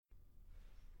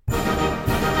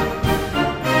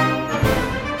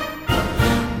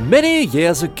Many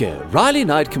years ago, Riley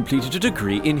Knight completed a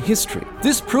degree in history.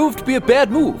 This proved to be a bad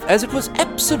move, as it was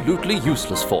absolutely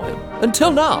useless for him.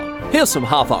 Until now. Here's some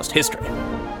half-assed history.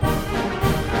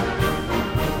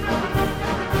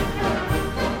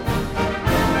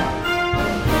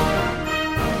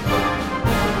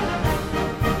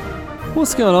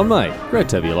 What's going on, mate? Great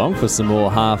to have you along for some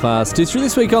more half-assed history.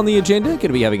 This week on the agenda, going to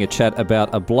be having a chat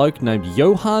about a bloke named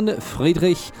Johann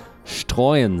Friedrich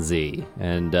Struensee.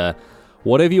 And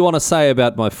whatever you want to say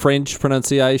about my French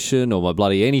pronunciation or my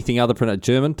bloody anything other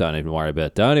German, don't even worry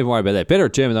about that. Better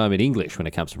at German than I'm in English when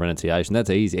it comes to pronunciation. That's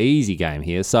an easy game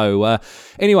here. So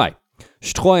anyway,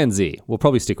 Struensee. We'll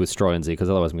probably stick with Struensee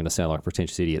because otherwise I'm going to sound like a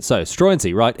pretentious idiot. So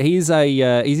Struensee, right? He's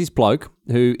this bloke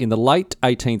who, in the late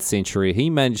 18th century,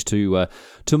 he managed to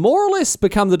more or less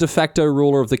become the de facto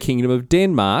ruler of the Kingdom of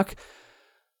Denmark.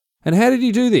 And how did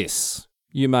he do this?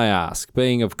 You may ask.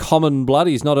 Being of common blood,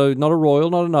 he's not a royal,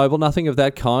 not a noble, nothing of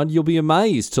that kind. You'll be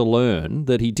amazed to learn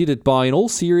that he did it by, in all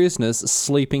seriousness,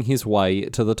 sleeping his way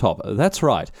to the top. That's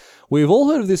right. We've all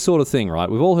heard of this sort of thing,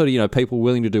 right? We've all heard of, people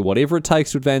willing to do whatever it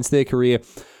takes to advance their career,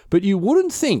 but you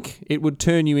wouldn't think it would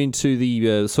turn you into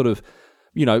the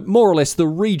more or less the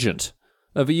regent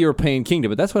of a European kingdom.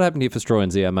 But that's what happened here for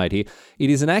Struensee, our mate here. It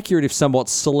is an accurate, if somewhat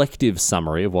selective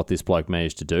summary of what this bloke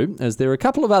managed to do, as there are a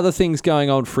couple of other things going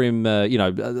on for him,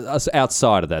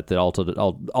 outside of that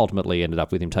ultimately ended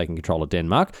up with him taking control of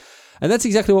Denmark. And that's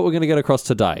exactly what we're going to get across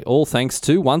today. All thanks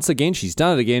to, once again, she's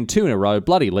done it again, 2 in a row,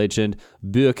 bloody legend,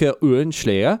 Birke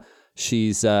Uhrenschläger.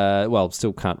 She's,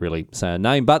 still can't really say her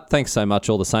name, but thanks so much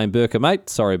all the same, Birke, mate.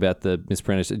 Sorry about the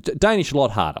mispronunciation. Danish a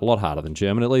lot harder than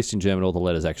German. At least in German, all the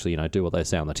letters actually, do what they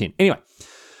say on the tin. Anyway,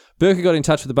 Birke got in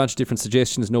touch with a bunch of different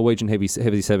suggestions, Norwegian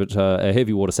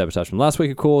heavy water sabotage from last week,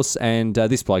 of course, and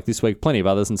this bloke this week, plenty of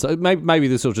others, and so maybe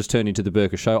this will just turn into the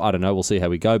Birke show. I don't know. We'll see how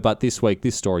we go, but this week,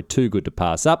 this story, too good to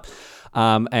pass up.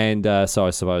 So I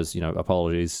suppose,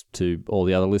 apologies to all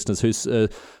the other listeners whose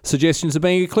suggestions are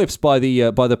being eclipsed by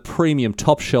the premium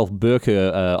top shelf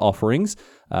Birke offerings.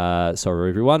 Sorry,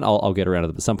 everyone. I'll get around to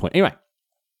them at some point. Anyway,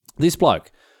 this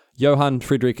bloke, Johann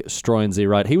Friedrich Struensee,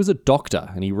 right? He was a doctor,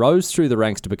 and he rose through the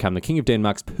ranks to become the King of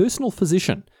Denmark's personal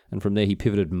physician. And from there, he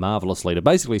pivoted marvelously to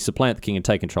basically supplant the king and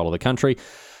take control of the country.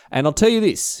 And I'll tell you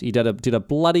this, he did a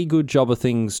bloody good job of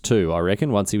things too, I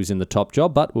reckon, once he was in the top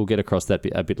job, but we'll get across that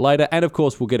a bit later. And of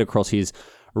course, we'll get across his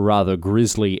rather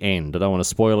grisly end. I don't want to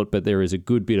spoil it, but there is a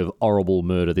good bit of horrible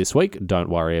murder this week. Don't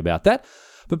worry about that.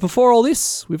 But before all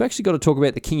this, we've actually got to talk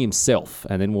about the king himself,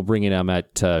 and then we'll bring in our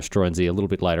mate Struensee a little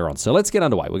bit later on. So let's get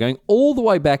underway. We're going all the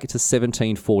way back to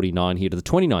 1749 here to the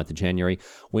 29th of January,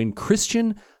 when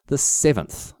Christian the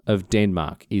 7th of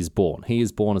Denmark is born. He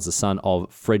is born as the son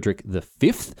of Frederick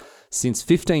V. Since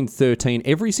 1513,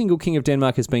 every single king of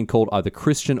Denmark has been called either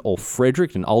Christian or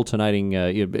Frederick, and alternating,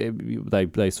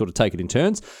 they sort of take it in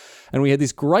turns. And we had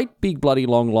this great big bloody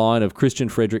long line of Christian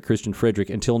Frederick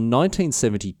until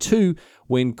 1972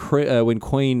 when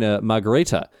Queen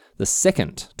Margrethe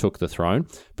II took the throne.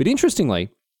 But interestingly,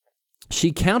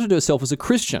 she counted herself as a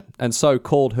Christian and so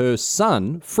called her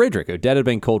son Frederick. Her dad had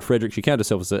been called Frederick. She counted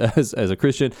herself as a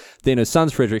Christian. Then her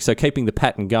son's Frederick. So keeping the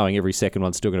pattern going, every second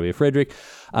one's still going to be a Frederick.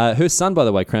 Her son, by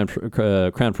the way, Crown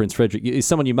Prince Frederick, is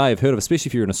someone you may have heard of, especially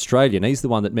if you're an Australian. He's the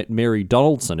one that met Mary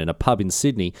Donaldson in a pub in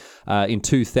Sydney in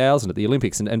 2000 at the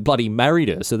Olympics and bloody married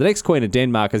her. So the next Queen of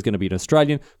Denmark is going to be an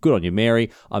Australian. Good on you,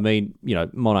 Mary. I mean,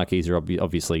 monarchies are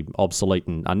obviously obsolete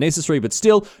and unnecessary, but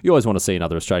still, you always want to see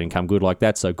another Australian come good like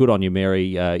that. So good on you, Mary.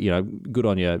 Good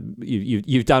on you.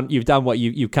 You've done what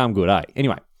you've come good, eh?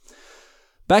 Anyway,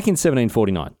 back in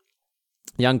 1749.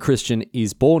 Young Christian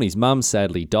is born. His mum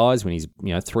sadly dies when he's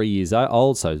 3 years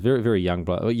old. So he's very, very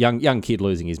young kid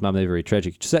losing his mum. They're very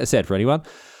tragic. Sad for anyone.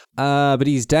 But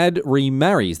his dad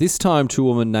remarries, this time to a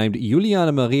woman named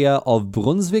Juliana Maria of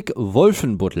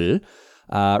Brunswick-Wolfenbüttel.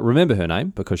 Remember her name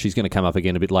because she's going to come up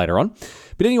again a bit later on.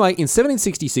 But anyway, in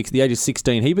 1766, at the age of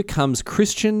 16, he becomes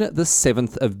Christian the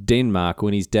 7th of Denmark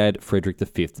when his dad, Frederick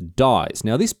V, dies.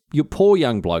 Now, this poor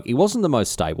young bloke, he wasn't the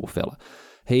most stable fella.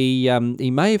 He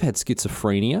may have had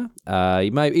schizophrenia.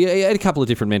 He had a couple of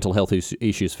different mental health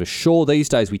issues for sure. These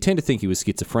days, we tend to think he was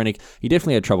schizophrenic. He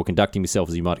definitely had trouble conducting himself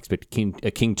as you might expect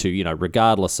a king to,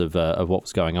 regardless of what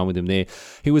was going on with him there.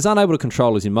 He was unable to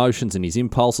control his emotions and his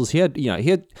impulses. He had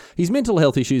his mental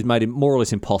health issues made it more or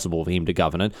less impossible for him to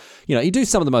govern. And, he'd do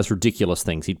some of the most ridiculous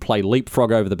things. He'd play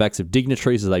leapfrog over the backs of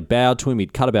dignitaries as they bowed to him.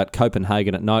 He'd cut about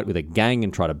Copenhagen at night with a gang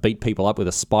and try to beat people up with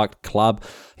a spiked club.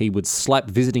 He would slap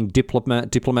visiting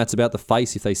diplomats about the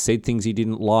face if they said things he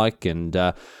didn't like, and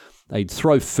They'd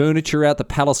throw furniture out the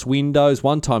palace windows.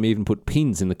 One time he even put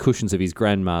pins in the cushions of his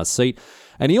grandma's seat.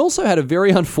 And he also had a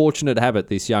very unfortunate habit,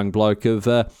 this young bloke,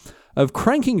 of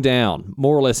cranking down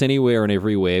more or less anywhere and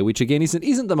everywhere, which again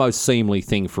isn't the most seemly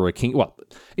thing for a king. Well,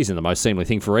 isn't the most seemly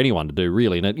thing for anyone to do,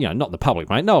 really. And, not in the public,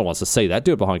 mate. No one wants to see that.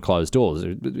 Do it behind closed doors.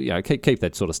 Keep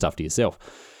that sort of stuff to yourself.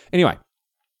 Anyway,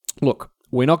 look,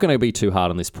 we're not going to be too hard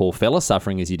on this poor fella,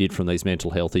 suffering as he did from these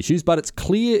mental health issues, but it's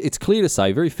clear to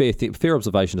say, very fair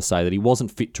observation to say, that he wasn't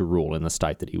fit to rule in the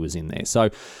state that he was in there. So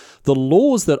the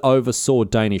laws that oversaw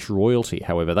Danish royalty,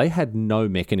 however, they had no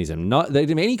mechanism. They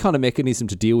didn't have any kind of mechanism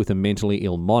to deal with a mentally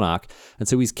ill monarch. And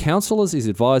so his councillors, his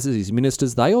advisors, his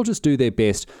ministers, they all just do their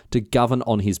best to govern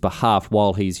on his behalf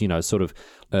while he's, sort of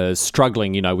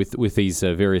struggling, with these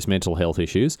various mental health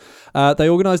issues. They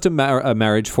organised a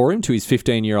marriage for him to his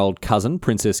 15-year-old cousin,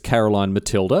 Princess Caroline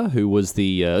Matilda, who was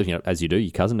the, as you do,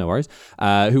 your cousin, no worries,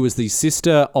 who was the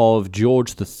sister of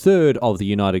George III of the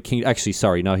United Kingdom. Actually,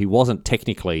 sorry, no, he wasn't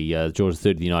technically George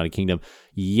III of the United Kingdom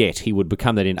yet. He would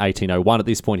become that in 1801. At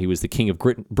this point, he was the King of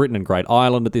Britain and Great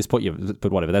Ireland at this point,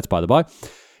 but whatever, that's by the by.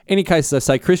 Any case, as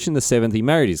I say, Christian VII, he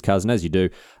married his cousin, as you do,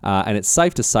 and it's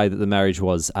safe to say that the marriage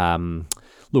was...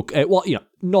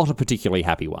 not a particularly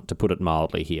happy one, to put it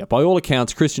mildly here. By all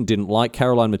accounts, Christian didn't like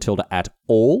Caroline Matilda at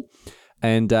all,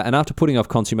 and after putting off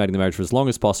consummating the marriage for as long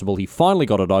as possible, he finally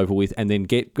got it over with and then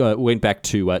went back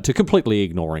to completely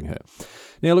ignoring her.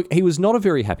 Now, look, he was not a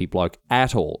very happy bloke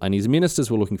at all, and his ministers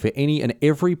were looking for any and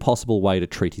every possible way to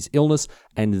treat his illness,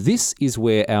 and this is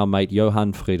where our mate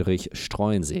Johann Friedrich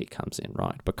Struensee comes in,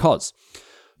 right? Because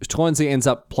Struensee ends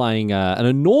up playing an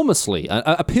enormously,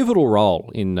 a pivotal role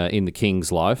in the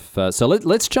king's life. So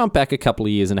let's jump back a couple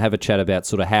of years and have a chat about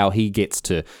sort of how he gets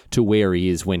to where he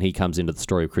is when he comes into the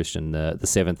story of Christian the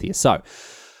Seventh here. So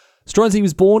Struensee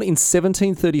was born in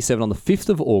 1737 on the 5th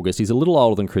of August. He's a little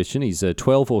older than Christian. He's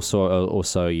 12 or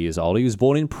so years old. He was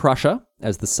born in Prussia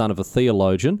as the son of a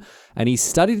theologian, and he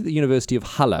studied at the University of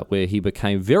Halle, where he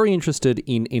became very interested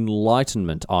in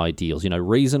Enlightenment ideals,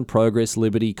 reason, progress,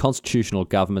 liberty, constitutional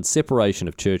government, separation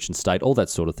of church and state, all that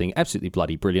sort of thing. Absolutely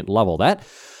bloody brilliant. Love all that.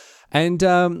 And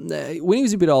when he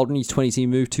was a bit older, in his 20s, he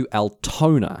moved to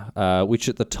Altona, which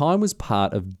at the time was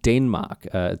part of Denmark,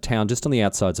 a town just on the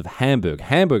outsides of Hamburg.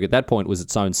 Hamburg at that point was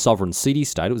its own sovereign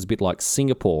city-state. It was a bit like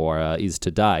Singapore is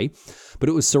today, but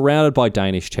it was surrounded by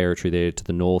Danish territory there to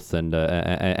the north and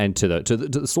to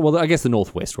the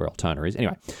northwest where Altona is.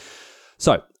 Anyway,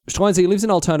 so Struensee lives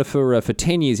in Altona for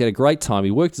 10 years. He had a great time.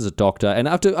 He worked as a doctor, and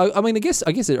after, I guess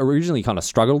it originally kind of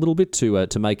struggled a little bit to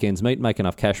make ends meet, make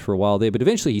enough cash for a while there, but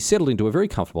eventually he settled into a very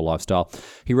comfortable lifestyle.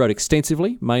 He wrote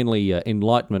extensively, mainly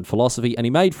Enlightenment philosophy, and he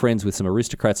made friends with some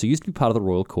aristocrats who used to be part of the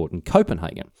royal court in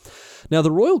Copenhagen. Now,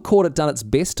 the royal court had done its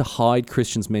best to hide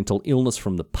Christian's mental illness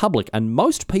from the public, and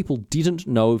most people didn't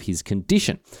know of his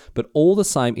condition. But all the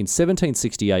same, in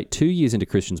 1768, 2 years into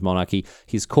Christian's monarchy,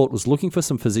 his court was looking for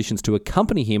some physicians to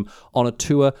accompany him on a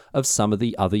tour of some of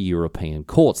the other European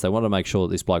courts. They wanted to make sure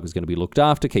that this bloke was going to be looked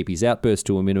after, keep his outbursts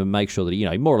to a minimum, make sure that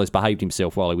he more or less behaved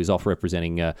himself while he was off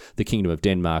representing the Kingdom of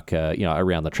Denmark,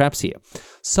 around the traps here.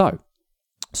 So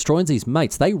Struensee's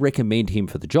mates, they recommend him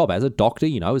for the job as a doctor,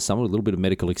 as someone with a little bit of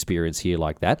medical experience here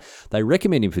like that. They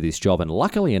recommend him for this job, and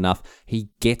luckily enough, he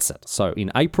gets it. So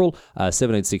in April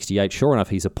 1768, sure enough,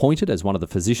 he's appointed as one of the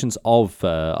physicians of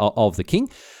the king.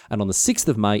 And on the 6th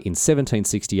of May in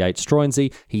 1768,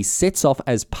 Struensee, he sets off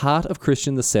as part of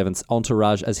Christian VII's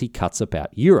entourage as he cuts about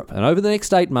Europe. And over the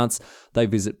next 8 months, they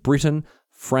visit Britain,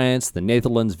 France, the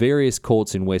Netherlands, various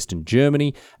courts in Western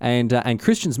Germany, and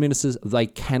Christian's ministers, they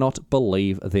cannot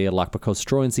believe their luck because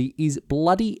Struensee is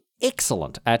bloody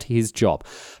excellent at his job.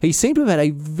 He seemed to have had a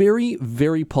very,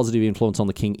 very positive influence on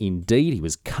the king indeed. He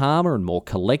was calmer and more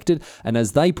collected, and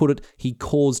as they put it, he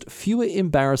caused fewer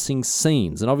embarrassing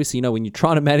scenes. And obviously, when you're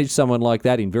trying to manage someone like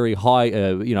that in very high,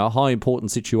 high important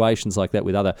situations like that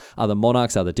with other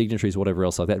monarchs, other dignitaries, whatever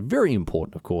else like that, very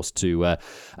important, of course, to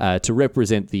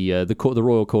represent the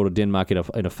royal court of Denmark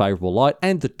in a favourable light.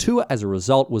 And the tour, as a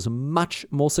result, was much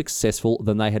more successful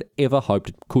than they had ever hoped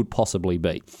it could possibly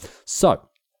be. So,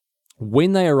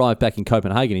 when they arrive back in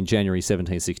Copenhagen in January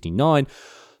 1769,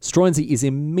 Struensee is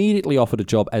immediately offered a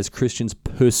job as Christian's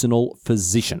personal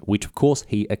physician, which of course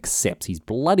he accepts. He's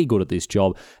bloody good at this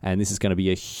job, and this is going to be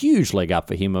a huge leg up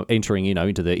for him entering,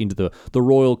 into the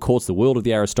royal courts, the world of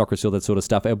the aristocracy, all that sort of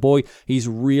stuff. Our boy, he's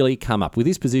really come up with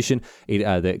his position.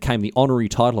 There came the honorary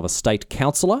title of a state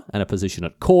councillor and a position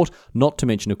at court, not to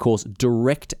mention, of course,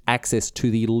 direct access to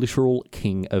the literal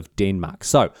King of Denmark.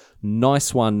 So,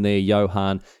 nice one there,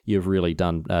 Johann. You've really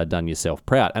done yourself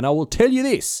proud. And I will tell you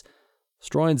this.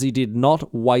 Struensee did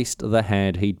not waste the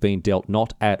hand he'd been dealt,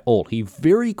 not at all. He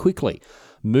very quickly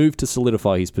moved to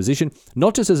solidify his position,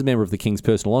 not just as a member of the king's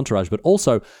personal entourage, but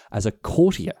also as a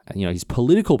courtier. You know, his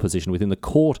political position within the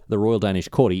court, the Royal Danish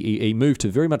Court. He moved to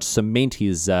very much cement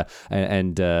his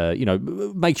make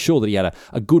sure that he had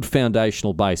a good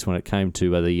foundational base when it came to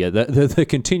the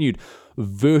continued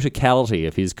verticality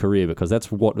of his career, because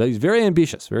that's what he's very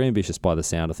ambitious by the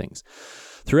sound of things.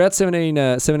 Throughout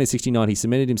 1769, he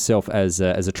cemented himself as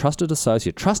a trusted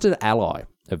associate, trusted ally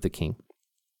of the king.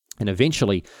 And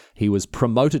eventually, he was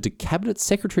promoted to cabinet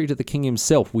secretary to the king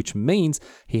himself, which means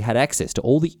he had access to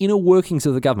all the inner workings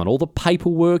of the government, all the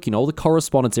paperwork, all the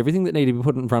correspondence, everything that needed to be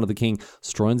put in front of the king.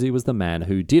 Struensee was the man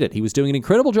who did it. He was doing an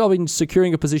incredible job in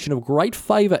securing a position of great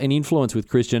favour and influence with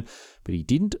Christian, but he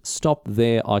didn't stop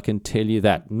there, I can tell you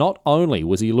that. Not only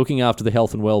was he looking after the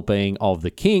health and well-being of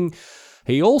the king,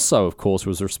 he also, of course,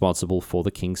 was responsible for the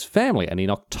king's family. And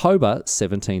in October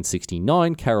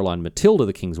 1769, Caroline Matilda,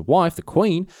 the king's wife, the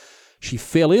queen, she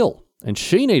fell ill. And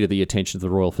she needed the attention of the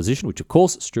royal physician, which, of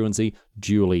course, Struensee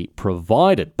duly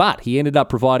provided. But he ended up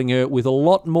providing her with a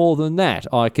lot more than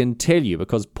that, I can tell you,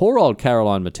 because poor old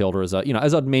Caroline Matilda, as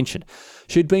I'd mentioned,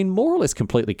 she'd been more or less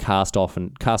completely cast off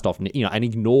and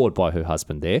ignored by her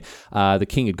husband there. The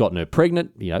king had gotten her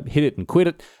pregnant, hit it and quit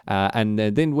it, and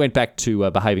then went back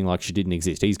to behaving like she didn't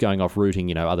exist. He's going off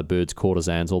rooting, other birds,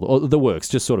 courtesans, or the works,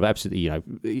 just sort of absolutely,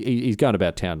 he's going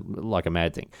about town like a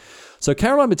mad thing. So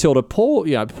Caroline Matilda, poor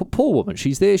woman,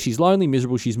 she's there, she's lonely,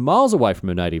 miserable, she's miles away from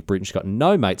her native Britain, she's got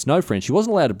no mates, no friends, she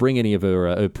wasn't allowed to bring any of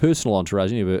her personal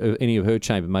entourage, any of her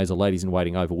chambermaids or ladies in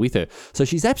waiting over with her. So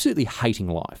she's absolutely hating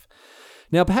life.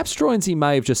 Now, perhaps Struensee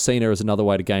may have just seen her as another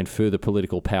way to gain further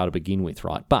political power to begin with,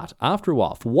 right? But after a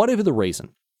while, for whatever the reason,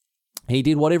 he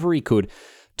did whatever he could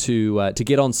to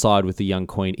get on side with the young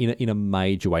queen in a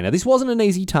major way. Now, this wasn't an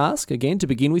easy task. Again, to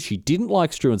begin with, she didn't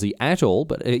like Struensee at all,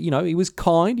 but he was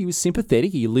kind, he was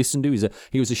sympathetic, he listened to,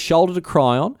 he was a shoulder to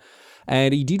cry on.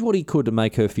 And he did what he could to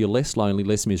make her feel less lonely,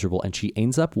 less miserable, and she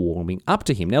ends up warming up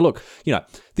to him. Now, look,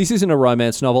 this isn't a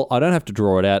romance novel. I don't have to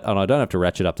draw it out, and I don't have to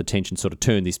ratchet up the tension, sort of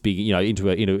turn this big, into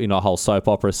a whole soap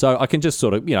opera. So I can just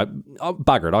sort of,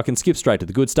 bugger it. I can skip straight to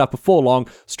the good stuff. Before long,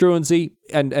 Struensee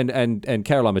and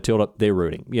Caroline Matilda, they're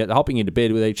rooting. Yeah, they're hopping into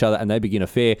bed with each other, and they begin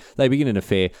an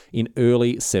affair in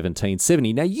early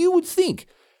 1770. Now, you would think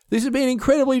this would be an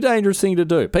incredibly dangerous thing to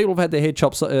do. People have had their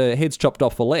heads chopped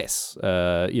off for less.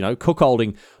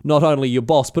 Cuckolding not only your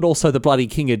boss, but also the bloody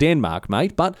King of Denmark,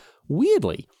 mate. But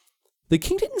weirdly, the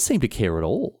king didn't seem to care at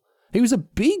all. He was a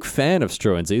big fan of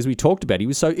Struensee, as we talked about. He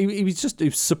was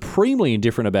supremely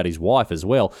indifferent about his wife as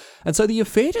well. And so the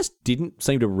affair just didn't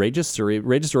seem to register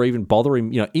or even bother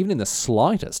him, even in the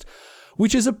slightest,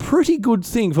 which is a pretty good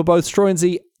thing for both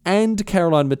Struensee and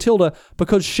Caroline Matilda,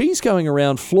 because she's going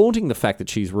around flaunting the fact that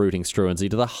she's rooting Struensee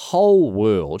to the whole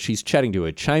world. She's chatting to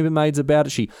her chambermaids about it.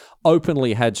 She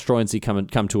openly had Struensee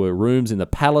come to her rooms in the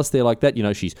palace there like that.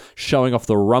 She's showing off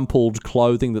the rumpled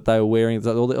clothing that they were wearing,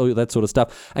 all that sort of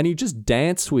stuff. And they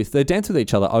dance with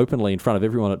each other openly in front of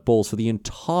everyone at balls for the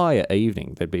entire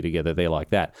evening. They'd be together there like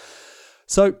that.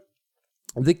 So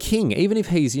the king, even if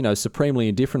he's, supremely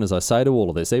indifferent, as I say, to all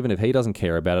of this, even if he doesn't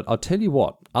care about it, I'll tell you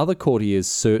what, other courtiers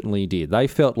certainly did. They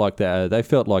felt like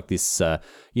this,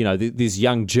 this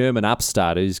young German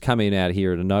upstart who's come in out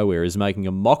here out of nowhere is making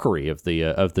a mockery of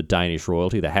the Danish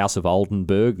royalty, the House of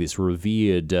Oldenburg, this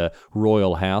revered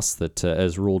royal house that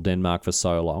has ruled Denmark for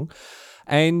so long.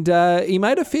 And he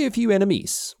made a fair few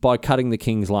enemies by cutting the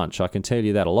king's lunch, I can tell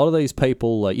you that. A lot of these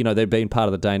people, they'd been part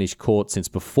of the Danish court since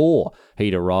before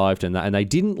he'd arrived, and they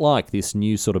didn't like this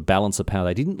new sort of balance of power.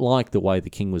 They didn't like the way the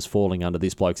king was falling under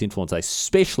this bloke's influence. They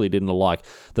especially didn't like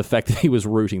the fact that he was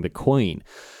rooting the queen.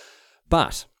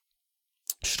 But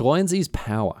Struensee's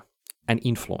power and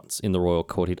influence in the royal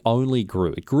court, it only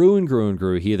grew. It grew and grew and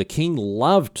grew here. The king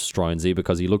loved Struensee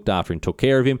because he looked after and took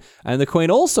care of him, and the queen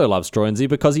also loved Struensee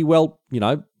because he,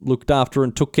 looked after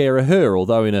and took care of her,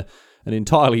 although in an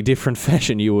entirely different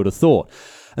fashion, you would have thought.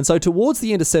 And so towards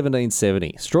the end of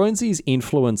 1770, Struensee's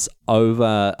influence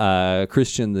over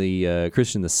Christian VII,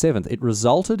 it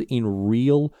resulted in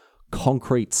real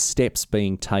concrete steps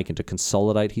being taken to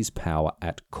consolidate his power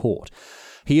at court.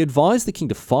 He advised the king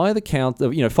to fire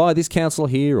fire this councillor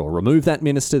here or remove that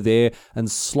minister there, and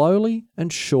slowly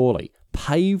and surely,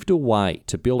 paved a way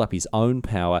to build up his own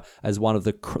power as one of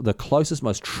the closest,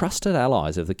 most trusted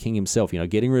allies of the king himself,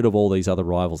 getting rid of all these other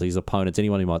rivals, these opponents,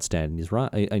 anyone who might stand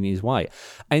in his way.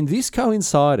 And this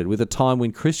coincided with a time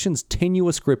when Christian's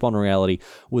tenuous grip on reality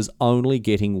was only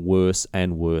getting worse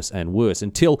and worse and worse,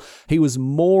 until he was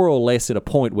more or less at a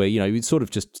point where, he'd sort of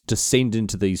just descend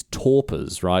into these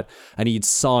torpors, right? And he'd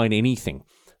sign anything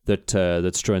that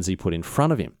Struensee put in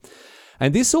front of him.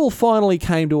 And this all finally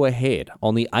came to a head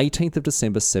on the 18th of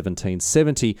December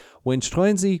 1770, when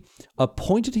Struensee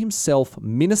appointed himself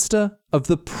Minister of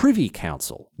the Privy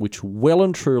Council, which well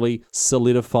and truly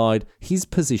solidified his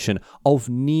position of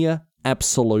near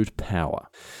absolute power.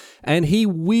 And he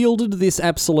wielded this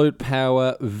absolute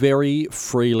power very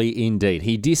freely indeed.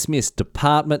 He dismissed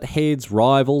department heads,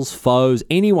 rivals, foes,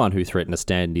 anyone who threatened to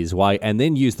stand in his way, and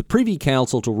then used the Privy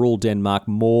Council to rule Denmark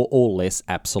more or less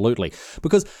absolutely.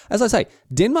 Because, as I say,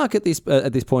 Denmark at this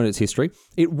point in its history,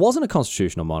 it wasn't a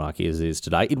constitutional monarchy as it is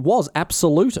today. It was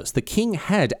absolutist. The king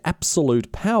had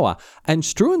absolute power, and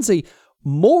Struensee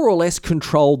more or less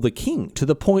controlled the king to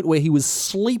the point where he was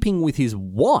sleeping with his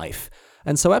wife.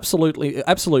 And so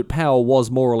absolute power was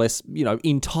more or less,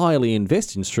 entirely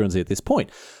invested in Struensee at this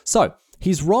point. So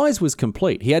his rise was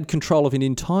complete. He had control of an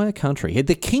entire country. He had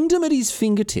the kingdom at his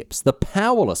fingertips, the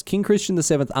powerless King Christian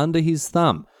VII under his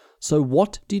thumb. So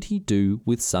what did he do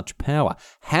with such power?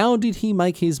 How did he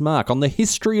make his mark on the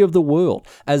history of the world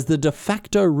as the de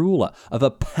facto ruler of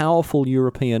a powerful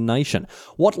European nation?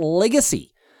 What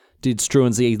legacy did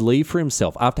Struensee leave for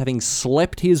himself after having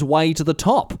slept his way to the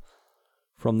top?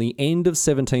 From the end of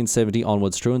 1770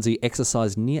 onwards, Struensee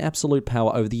exercised near absolute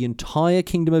power over the entire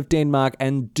Kingdom of Denmark,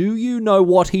 and do you know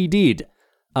what he did?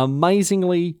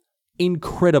 Amazingly,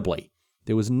 incredibly.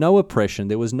 There was no oppression,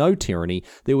 there was no tyranny,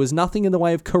 there was nothing in the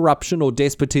way of corruption or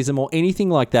despotism or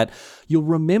anything like that. You'll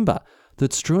remember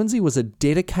that Struensee was a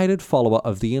dedicated follower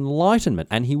of the Enlightenment,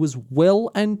 and he was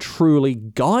well and truly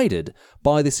guided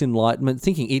by this Enlightenment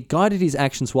thinking. It guided his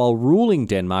actions while ruling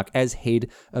Denmark as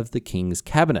head of the king's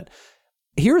cabinet.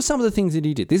 Here are some of the things that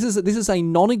he did. This is a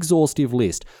non-exhaustive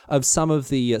list of some of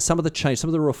the change, some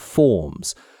of the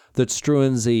reforms that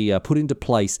Struensee put into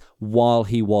place while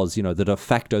he was, the de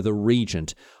facto, the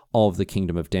regent of the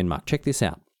Kingdom of Denmark. Check this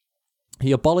out.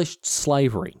 He abolished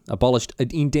slavery, abolished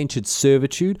indentured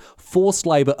servitude. Forced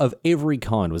labour of every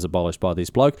kind was abolished by this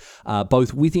bloke,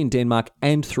 both within Denmark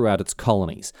and throughout its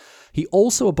colonies. He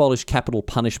also abolished capital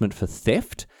punishment for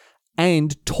theft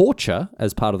and torture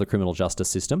as part of the criminal justice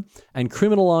system, and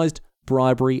criminalised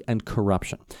bribery and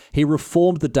corruption. He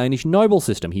reformed the Danish noble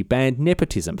system. He banned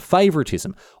nepotism,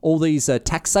 favouritism, all these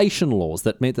taxation laws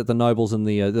that meant that the nobles and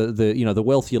the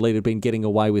wealthy elite had been getting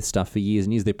away with stuff for years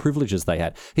and years, their privileges they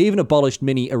had. He even abolished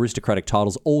many aristocratic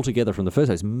titles altogether from the first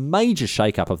place. Major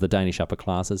shake-up of the Danish upper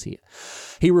classes here.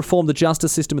 He reformed the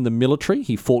justice system and the military.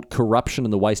 He fought corruption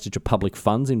and the wastage of public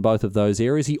funds in both of those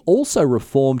areas. He also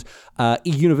reformed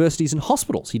universities and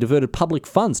hospitals. He diverted public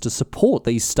funds to support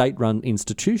these state-run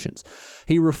institutions.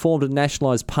 He reformed and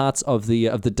nationalised parts of the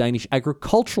Danish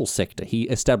agricultural sector. He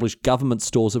established government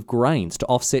stores of grains to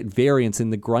offset variance in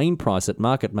the grain price at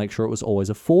market, make sure it was always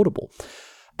affordable.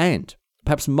 And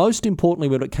perhaps most importantly,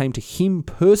 when it came to him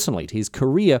personally, to his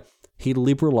career, he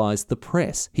liberalised the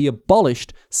press. He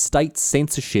abolished state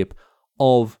censorship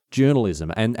of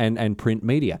journalism and print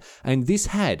media. And this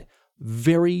had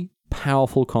very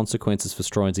powerful consequences for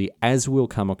Struensee, as we'll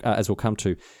come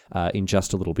to in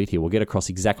just a little bit here. We'll get across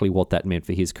exactly what that meant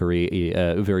for his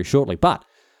career very shortly. But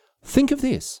think of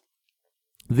this.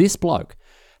 This bloke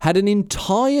had an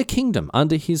entire kingdom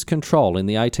under his control in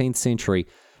the 18th century,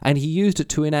 and he used it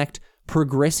to enact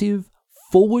progressive,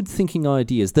 forward-thinking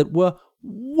ideas that were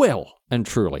well and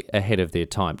truly ahead of their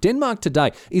time. Denmark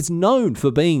today is known for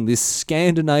being this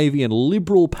Scandinavian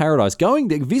liberal paradise.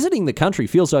 Visiting the country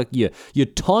feels like you're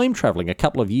time traveling a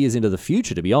couple of years into the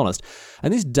future, to be honest.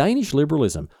 And this Danish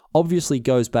liberalism obviously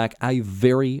goes back a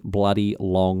very bloody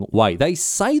long way. They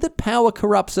say that power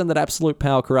corrupts and that absolute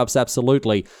power corrupts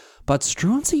absolutely, but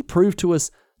Struensee proved to us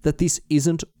that this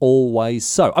isn't always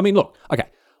so. I mean, look, okay,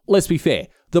 let's be fair.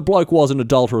 The bloke was an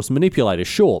adulterous manipulator,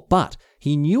 sure, but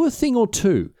he knew a thing or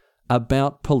two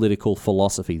about political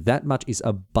philosophy. That much is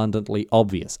abundantly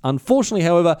obvious. Unfortunately,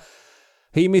 however,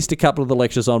 he missed a couple of the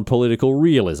lectures on political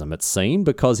realism, it seemed,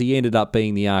 because he ended up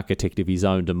being the architect of his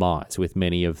own demise with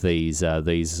many of these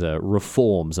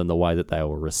reforms and the way that they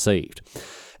were received.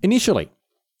 Initially,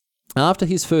 After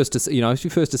his first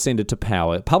ascended to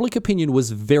power, public opinion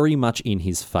was very much in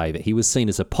his favour. He was seen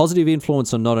as a positive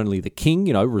influence on not only the king,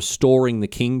 restoring the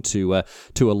king to a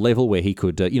level where he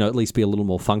could, at least be a little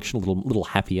more functional, a little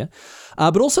happier,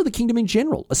 but also the kingdom in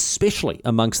general, especially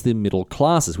amongst the middle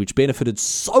classes, which benefited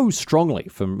so strongly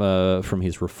from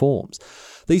his reforms.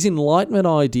 These Enlightenment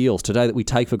ideals today that we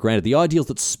take for granted, the ideals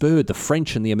that spurred the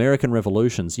French and the American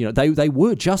revolutions, they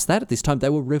were just that at this time. They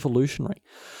were revolutionary.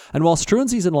 And while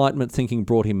Struensee's Enlightenment thinking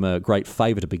brought him a great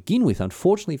favour to begin with,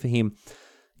 unfortunately for him,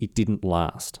 it didn't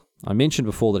last. I mentioned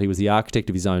before that he was the architect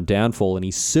of his own downfall, and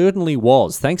he certainly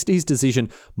was, thanks to his decision,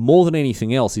 more than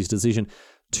anything else, his decision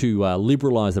to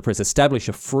liberalise the press, establish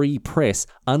a free press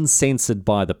uncensored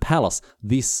by the palace.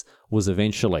 This was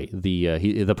eventually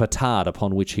the petard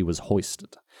upon which he was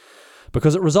hoisted.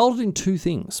 Because it resulted in two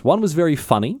things. One was very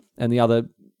funny, and the other,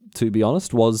 to be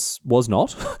honest, was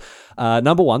not.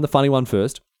 Number one, the funny one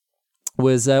first,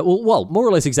 was, more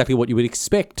or less exactly what you would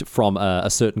expect from a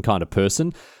certain kind of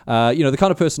person. The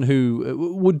kind of person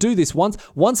who would do this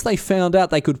once they found out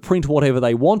they could print whatever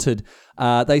they wanted,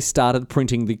 they started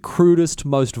printing the crudest,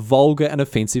 most vulgar and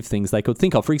offensive things they could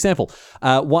think of. For example,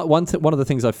 one of the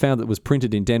things I found that was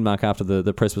printed in Denmark after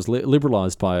the press was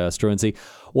liberalised by Struensee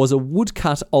was a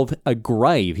woodcut of a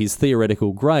grave, his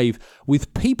theoretical grave,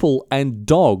 with people and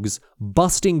dogs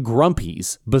busting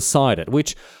grumpies beside it,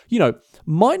 which,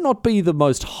 might not be the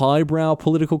most highbrow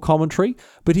political commentary,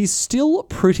 but he's still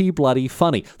pretty bloody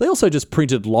funny. They also just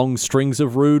printed long strings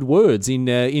of rude words in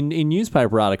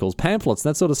newspaper articles, pamphlets,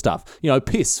 that sort of stuff.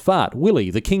 Piss, fart, willy,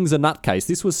 the king's a nutcase.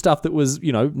 This was stuff that was,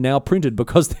 now printed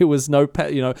because there was no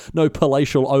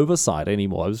palatial oversight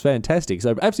anymore. It was fantastic.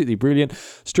 So absolutely brilliant.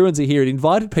 Struensee here, it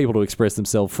invited people to express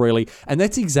themselves freely, and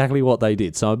that's exactly what they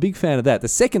did. So I'm a big fan of that. The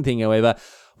second thing, however,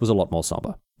 was a lot more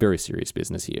somber. Very serious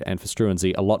business here. And for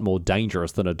Struensee, a lot more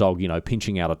dangerous than a dog,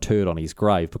 pinching out a turd on his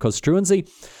grave. Because Struensee,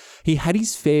 he had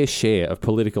his fair share of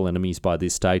political enemies by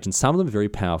this stage, and some of them very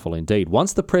powerful indeed.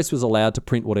 Once the press was allowed to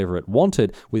print whatever it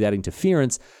wanted without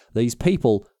interference, these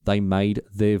people, they made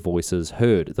their voices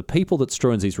heard. The people that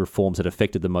Struensee's reforms had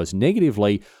affected the most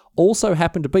negatively also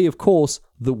happened to be, of course,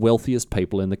 the wealthiest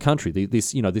people in the country.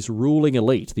 This ruling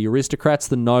elite, the aristocrats,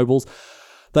 the nobles,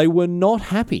 they were not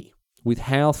happy with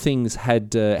how things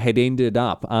had ended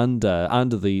up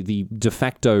under the de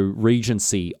facto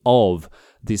regency of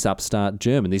this upstart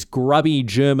German, this grubby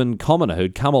German commoner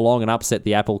who'd come along and upset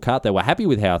the apple cart. They were happy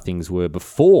with how things were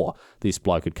before this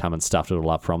bloke had come and stuffed it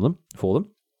all up for them.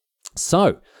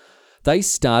 So they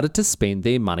started to spend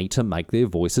their money to make their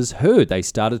voices heard. They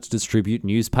started to distribute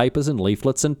newspapers and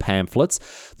leaflets and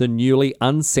pamphlets. The newly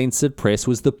uncensored press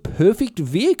was the perfect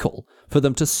vehicle for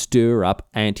them to stir up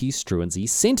anti-Struensee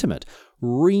sentiment.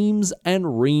 Reams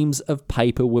and reams of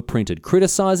paper were printed,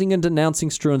 criticising and denouncing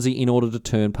Struensee in order to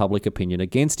turn public opinion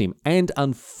against him. And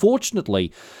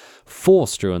unfortunately for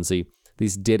Struensee,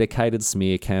 this dedicated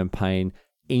smear campaign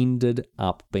ended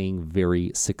up being very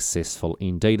successful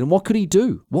indeed. And what could he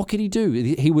do?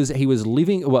 He was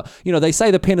living, they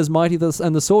say the pen is mighty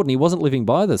and the sword, and he wasn't living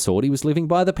by the sword, he was living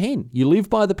by the pen. You live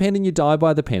by the pen and you die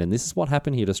by the pen. And this is what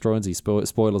happened here to Struensee.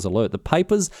 Spoilers alert. The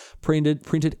papers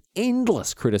printed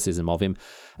endless criticism of him.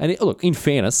 And look, in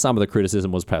fairness, some of the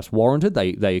criticism was perhaps warranted.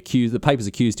 The papers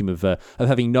accused him of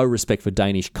having no respect for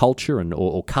Danish culture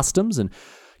or customs, and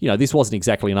this wasn't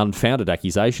exactly an unfounded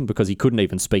accusation because he couldn't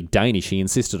even speak Danish. He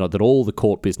insisted that all the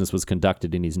court business was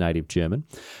conducted in his native German.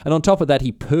 And on top of that,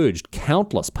 he purged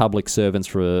countless public servants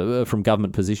from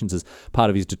government positions as part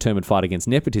of his determined fight against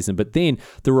nepotism. But then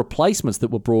the replacements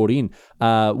that were brought in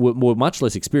were much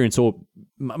less experienced or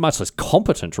much less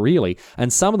competent, really.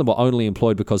 And some of them were only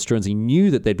employed because Struensee knew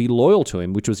that they'd be loyal to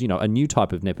him, which was, a new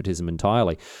type of nepotism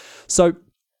entirely. So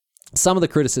some of the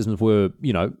criticisms were,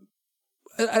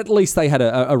 at least they had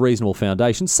a reasonable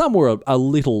foundation. Some were a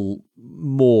little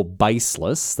more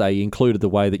baseless. They included the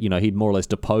way that, he'd more or less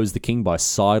deposed the king by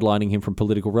sidelining him from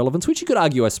political relevance, which you could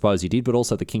argue, I suppose, he did, but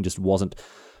also the king just wasn't,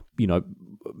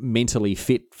 mentally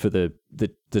fit for the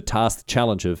task, the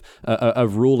challenge of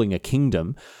ruling a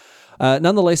kingdom.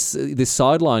 Nonetheless, this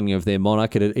sidelining of their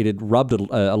monarch, it had rubbed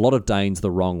a lot of Danes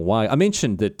the wrong way. I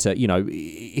mentioned that,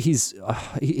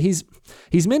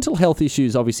 his mental health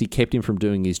issues obviously kept him from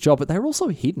doing his job, but they were also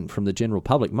hidden from the general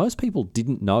public. Most people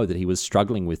didn't know that he was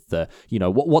struggling with,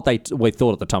 what they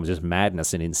thought at the time was just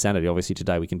madness and insanity. Obviously,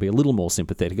 today we can be a little more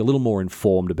sympathetic, a little more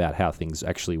informed about how things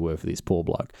actually were for this poor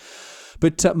bloke.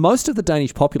 But most of the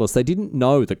Danish populace, they didn't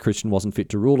know that Christian wasn't fit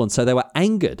to rule, and so they were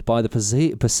angered by the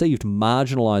perceived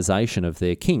marginalisation of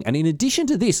their king. And in addition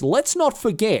to this, let's not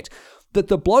forget that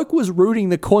the bloke was rooting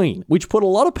the Queen, which put a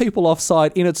lot of people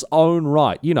offside in its own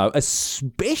right,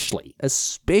 especially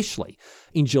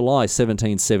in July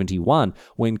 1771,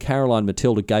 when Caroline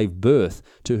Matilda gave birth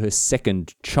to her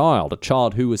second child, a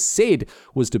child who was said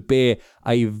was to bear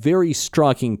a very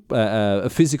striking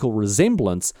physical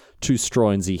resemblance to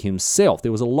Struensee himself.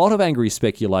 There was a lot of angry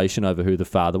speculation over who the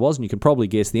father was, and you can probably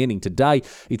guess the ending. Today,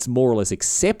 it's more or less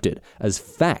accepted as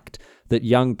fact that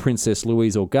young Princess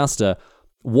Louise Augusta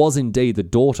was indeed the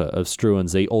daughter of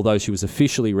Struensee, although she was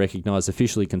officially recognised,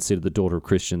 officially considered the daughter of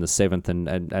Christian VII,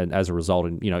 and as a result,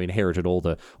 inherited all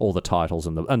the titles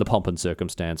and the pomp and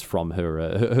circumstance from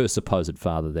her supposed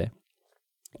father there.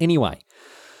 Anyway,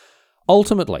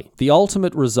 ultimately, the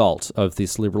ultimate result of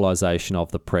this liberalisation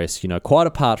of the press, quite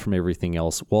apart from everything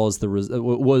else, was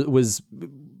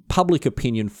public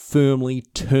opinion firmly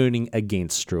turning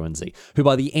against Struensee, who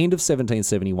by the end of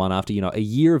 1771, after a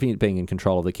year of being in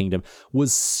control of the kingdom,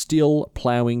 was still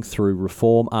ploughing through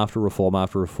reform after reform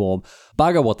after reform.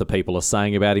 Bugger what the people are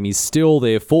saying about him. He's still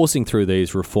there, forcing through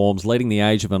these reforms, letting the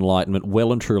Age of Enlightenment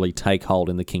well and truly take hold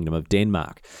in the Kingdom of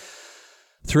Denmark.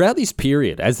 Throughout this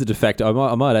period, as the de facto,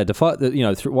 I might add,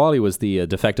 while he was the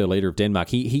de facto leader of Denmark,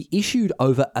 he issued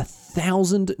over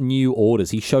 1,000 new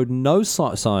orders. He showed no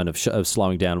sign of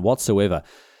slowing down whatsoever.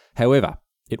 However,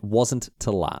 it wasn't to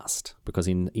last, because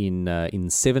in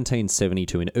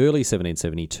 1772, in early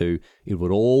 1772, it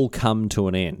would all come to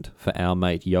an end for our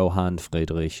mate Johann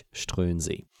Friedrich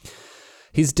Struensee.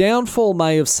 His downfall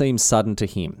may have seemed sudden to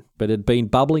him, but had been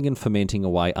bubbling and fermenting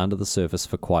away under the surface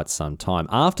for quite some time.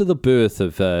 After the birth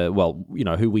of,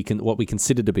 what we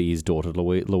consider to be his daughter,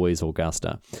 Louise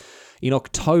Augusta, in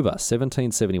October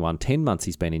 1771, 10 months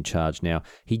he's been in charge now,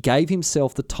 he gave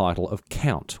himself the title of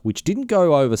Count, which didn't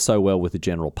go over so well with the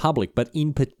general public, but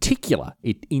in particular,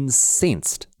 it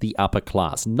incensed the upper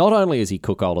class. Not only has he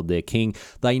cuckolded their king,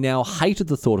 they now hated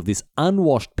the thought of this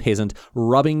unwashed peasant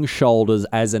rubbing shoulders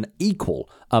as an equal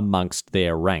amongst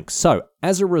their ranks. So,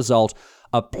 as a result,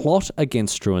 a plot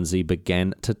against Struensee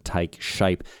began to take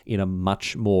shape in a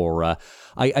much more, a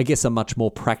much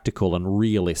more practical and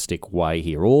realistic way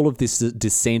here. All of this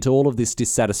dissent, all of this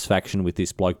dissatisfaction with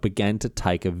this bloke began to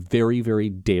take a very, very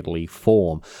deadly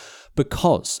form,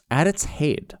 because at its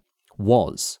head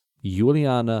was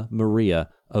Juliana Maria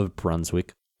of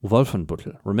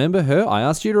Brunswick-Wolfenbüttel. Remember her? I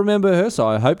asked you to remember her, so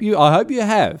I hope you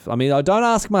have. I mean, I don't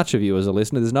ask much of you as a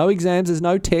listener. There's no exams, there's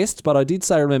no tests, but I did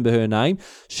say remember her name.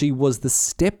 She was the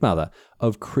stepmother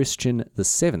of Christian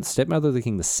VII, stepmother of the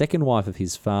king, the second wife of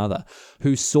his father,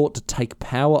 who sought to take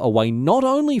power away not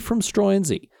only from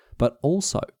Struensee, but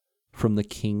also from the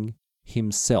king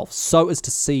himself, so as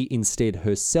to see instead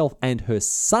herself and her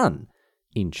son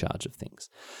in charge of things.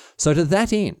 So to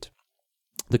that end,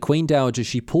 the Queen Dowager,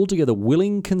 she pulled together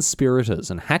willing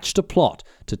conspirators and hatched a plot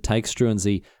to take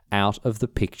Struensee out of the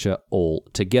picture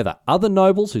altogether. Other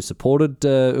nobles who supported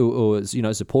her,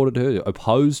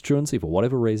 opposed Struensee for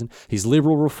whatever reason, his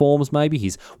liberal reforms maybe,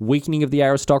 his weakening of the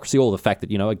aristocracy, or the fact that,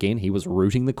 again, he was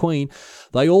rooting the Queen,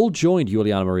 they all joined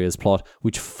Juliana Maria's plot,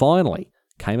 which finally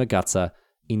came a gutser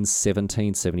in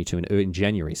 1772, in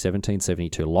January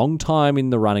 1772. Long time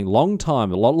in the running, long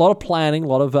time, a lot of planning, a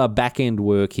lot of back-end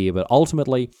work here, but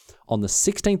ultimately, on the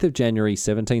 16th of January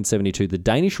 1772, the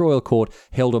Danish royal court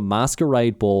held a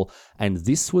masquerade ball, and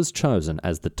this was chosen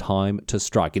as the time to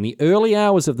strike. In the early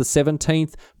hours of the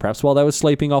 17th, perhaps while they were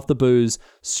sleeping off the booze,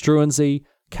 Struensee,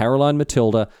 Caroline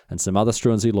Matilda, and some other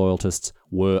Struensee loyalists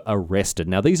were arrested.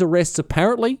 Now, these arrests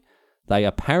apparently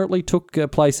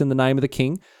took place in the name of the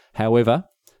king. However,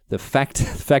 the fact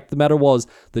of the matter was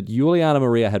that Juliana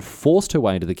Maria had forced her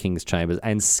way into the king's chambers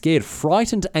and scared,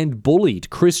 frightened, and bullied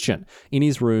Christian in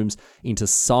his rooms into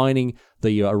signing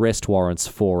the arrest warrants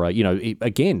for,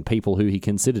 again, people who he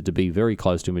considered to be very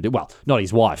close to him. Well, not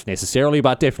his wife necessarily,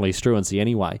 but definitely Struensee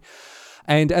anyway.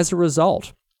 And as a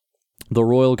result, the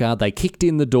royal guard, they kicked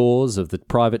in the doors of the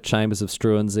private chambers of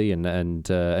Struensee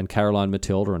and Caroline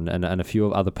Matilda and a few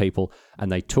of other people, and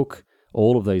they took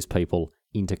all of these people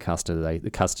into custody.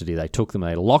 They took them,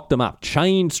 they locked them up,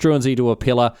 chained Struensee to a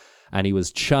pillar, and he was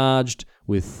charged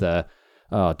with, I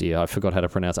forgot how to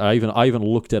pronounce it. I even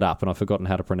looked it up and I've forgotten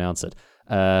how to pronounce it.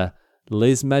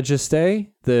 Lèse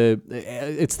majesté?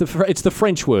 It's the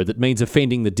French word that means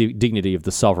offending the dignity of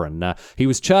the sovereign. He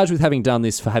was charged with having done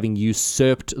this for having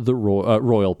usurped the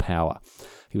royal power.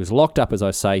 He was locked up, as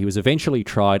I say. He was eventually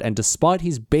tried, and despite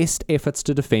his best efforts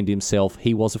to defend himself,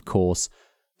 he was, of course,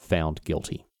 found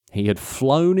guilty. He had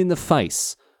flown in the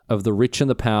face of the rich and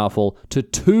the powerful to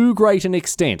too great an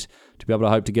extent to be able to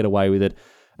hope to get away with it,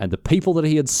 and the people that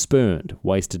he had spurned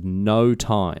wasted no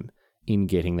time in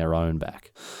getting their own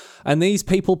back. And these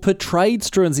people portrayed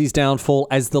Struensee's downfall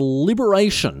as the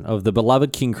liberation of the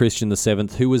beloved King Christian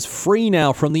VII, who was free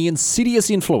now from the insidious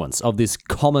influence of this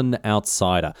common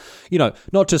outsider. You know,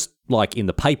 not just like in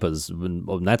the papers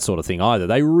and that sort of thing either.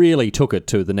 They really took it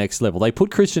to the next level. They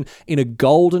put Christian in a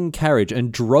golden carriage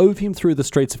and drove him through the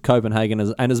streets of Copenhagen.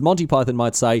 And as Monty Python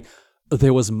might say,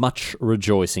 there was much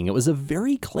rejoicing. It was a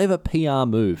very clever PR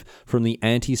move from the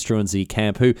anti-Struensee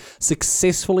camp, who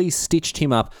successfully stitched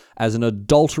him up as an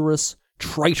adulterous,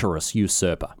 traitorous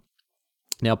usurper.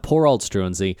 Now, poor old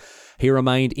Struensee, he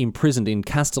remained imprisoned in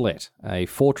Kastellet, a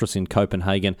fortress in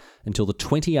Copenhagen, until the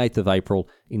 28th of April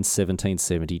in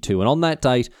 1772. And on that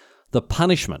date, the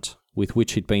punishment with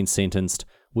which he'd been sentenced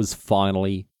was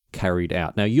finally carried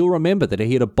out. Now, you'll remember that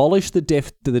he had abolished the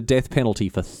death penalty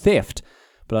for theft,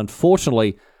 but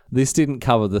unfortunately, this didn't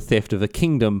cover the theft of a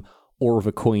kingdom or of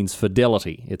a queen's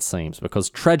fidelity, it seems, because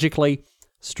tragically,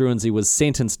 Struensee was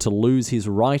sentenced to lose his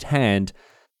right hand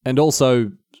and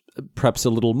also, perhaps a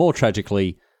little more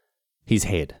tragically, his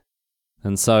head.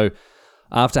 And so,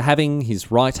 after having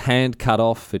his right hand cut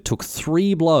off, it took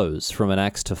 3 blows from an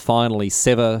axe to finally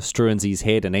sever Struensee's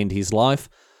head and end his life.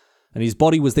 And his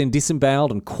body was then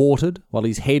disemboweled and quartered, while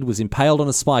his head was impaled on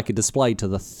a spike and displayed to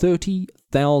the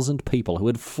 30,000 people who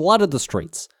had flooded the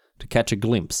streets to catch a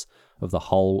glimpse of the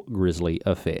whole grisly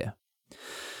affair.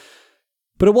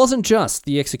 But it wasn't just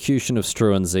the execution of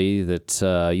Struensee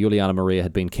that Juliana Maria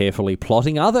had been carefully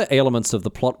plotting. Other elements of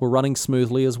the plot were running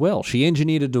smoothly as well. She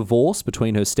engineered a divorce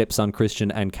between her stepson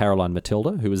Christian and Caroline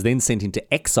Matilda, who was then sent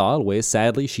into exile, where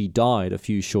sadly she died a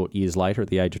few short years later at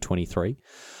the age of 23.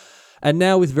 And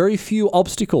now, with very few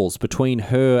obstacles between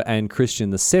her and Christian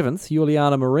VII,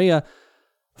 Juliana Maria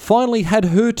finally had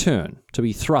her turn to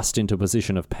be thrust into a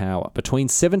position of power. Between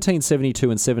 1772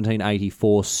 and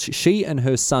 1784, she and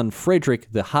her son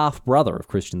Frederick, the half-brother of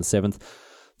Christian VII,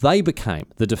 they became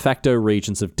the de facto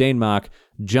regents of Denmark,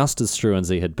 just as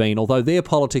Struensee had been, although their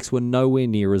politics were nowhere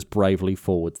near as bravely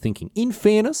forward-thinking. In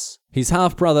fairness, his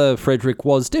half-brother Frederick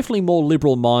was definitely more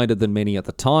liberal-minded than many at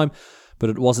the time, but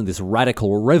it wasn't this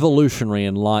radical, revolutionary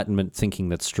Enlightenment thinking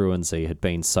that Struensee had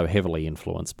been so heavily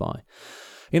influenced by.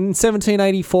 In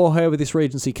 1784, however, this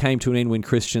regency came to an end when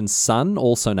Christian's son,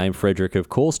 also named Frederick, of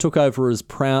course, took over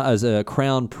as a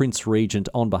crown prince regent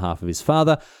on behalf of his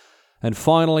father. And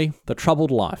finally, the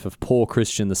troubled life of poor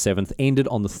Christian VII ended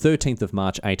on the 13th of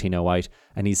March 1808,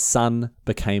 and his son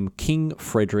became King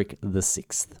Frederick VI.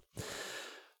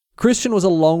 Christian was a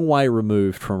long way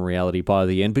removed from reality by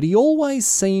the end, but he always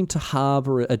seemed to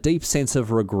harbour a deep sense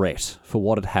of regret for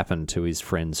what had happened to his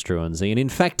friend Struensee. And in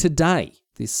fact, today,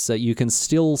 you can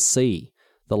still see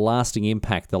the lasting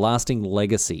impact, the lasting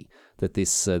legacy that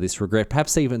this regret,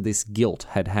 perhaps even this guilt,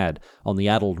 had on the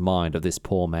addled mind of this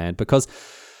poor man. Because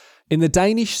in the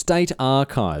Danish state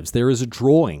archives, there is a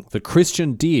drawing that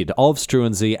Christian did of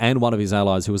Struensee and one of his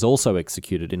allies, who was also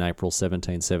executed in April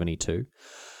 1772.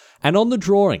 And on the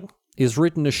drawing is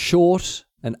written a short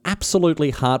and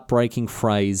absolutely heartbreaking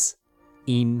phrase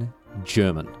in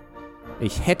German.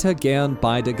 Ich hätte gern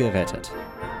beide gerettet.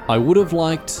 I would have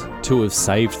liked to have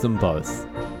saved them both.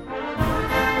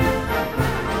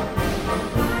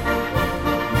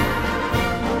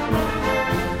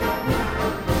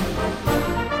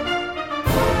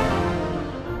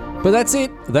 But that's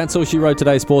it. That's all she wrote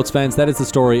today, sports fans. That is the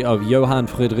story of Johann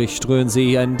Friedrich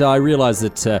Struensee. And I realise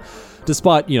that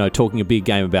despite, talking a big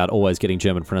game about always getting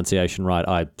German pronunciation right,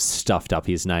 I stuffed up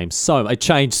his name I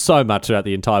changed so much throughout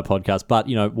the entire podcast. But,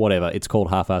 whatever. It's called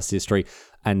Half-Assed History.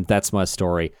 And that's my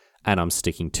story. And I'm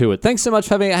sticking to it. Thanks so much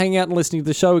for hanging out and listening to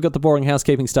the show. We've got the boring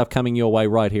housekeeping stuff coming your way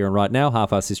right here and right now.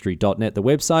 halfassedhistory.net, the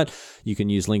website. You can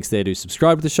use links there to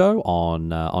subscribe to the show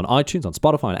on iTunes, on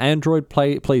Spotify, and Android.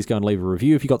 Please go and leave a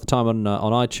review if you've got the time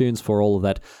on iTunes for all of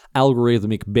that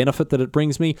algorithmic benefit that it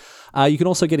brings me. You can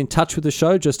also get in touch with the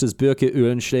show, just as Birke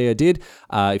Uhlenschläger did.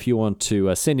 If you want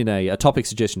to send in a topic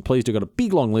suggestion, please do. Got a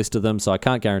big long list of them, so I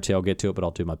can't guarantee I'll get to it, but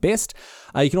I'll do my best.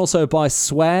 You can also buy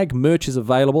swag. Merch is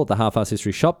available at the Half-Assed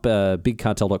History shop,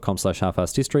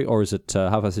 bigcartel.com/half-assed-history, or is it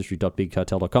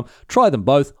half-assed-history.bigcartel.com? Try them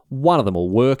both. One of them will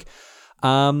work.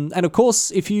 And of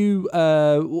course, if you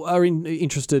are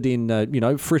interested in,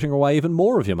 frittering away even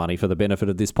more of your money for the benefit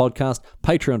of this podcast,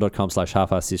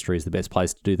 patreon.com/half-assed-history is the best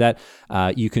place to do that.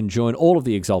 You can join all of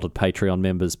the Exalted Patreon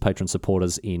members, patron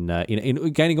supporters in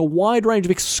gaining a wide range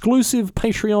of exclusive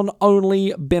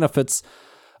Patreon-only benefits.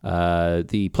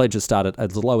 The pledges start at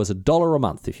as low as $1 a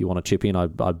month. If you want to chip in,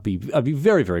 I'd be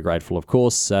very, very grateful, of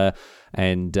course.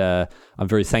 And I'm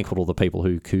very thankful to all the people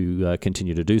who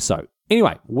continue to do so.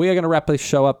 Anyway, we are going to wrap this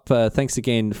show up. Thanks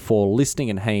again for listening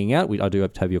and hanging out. I do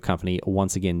hope to have your company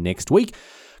once again next week.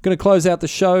 Going to close out the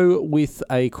show with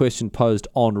a question posed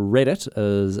on Reddit,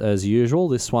 as usual.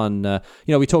 This one,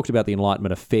 we talked about the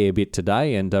Enlightenment a fair bit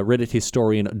today, and Reddit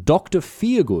historian Dr.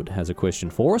 Feargood has a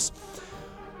question for us.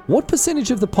 What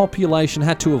percentage of the population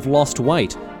had to have lost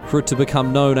weight for it to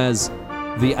become known as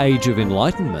the Age of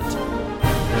Enlightenment?